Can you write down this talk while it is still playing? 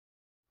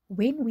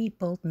When we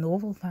built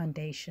Norval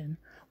Foundation,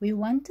 we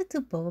wanted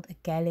to build a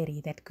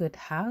gallery that could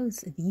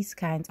house these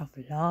kinds of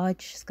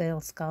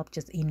large-scale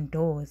sculptures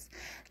indoors,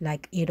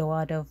 like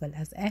Edoardo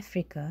Villa's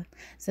Africa,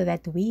 so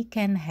that we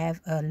can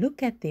have a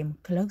look at them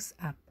close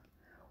up.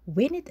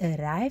 When it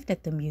arrived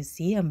at the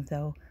museum,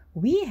 though,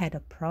 we had a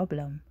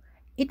problem.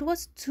 It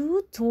was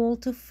too tall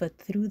to fit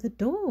through the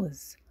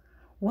doors.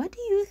 What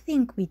do you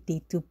think we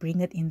did to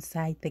bring it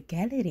inside the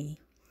gallery?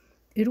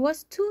 It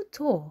was too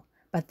tall,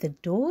 but the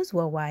doors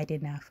were wide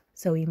enough,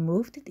 so we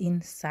moved it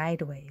in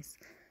sideways.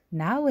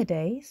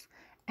 Nowadays,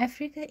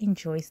 Africa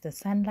enjoys the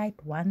sunlight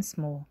once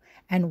more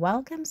and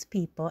welcomes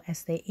people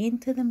as they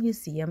enter the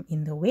museum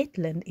in the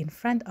wetland in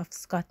front of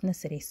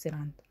Skotnes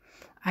Restaurant.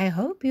 I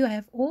hope you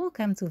have all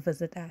come to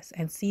visit us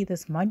and see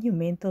this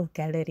monumental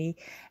gallery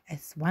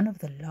as one of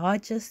the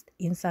largest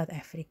in South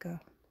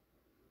Africa.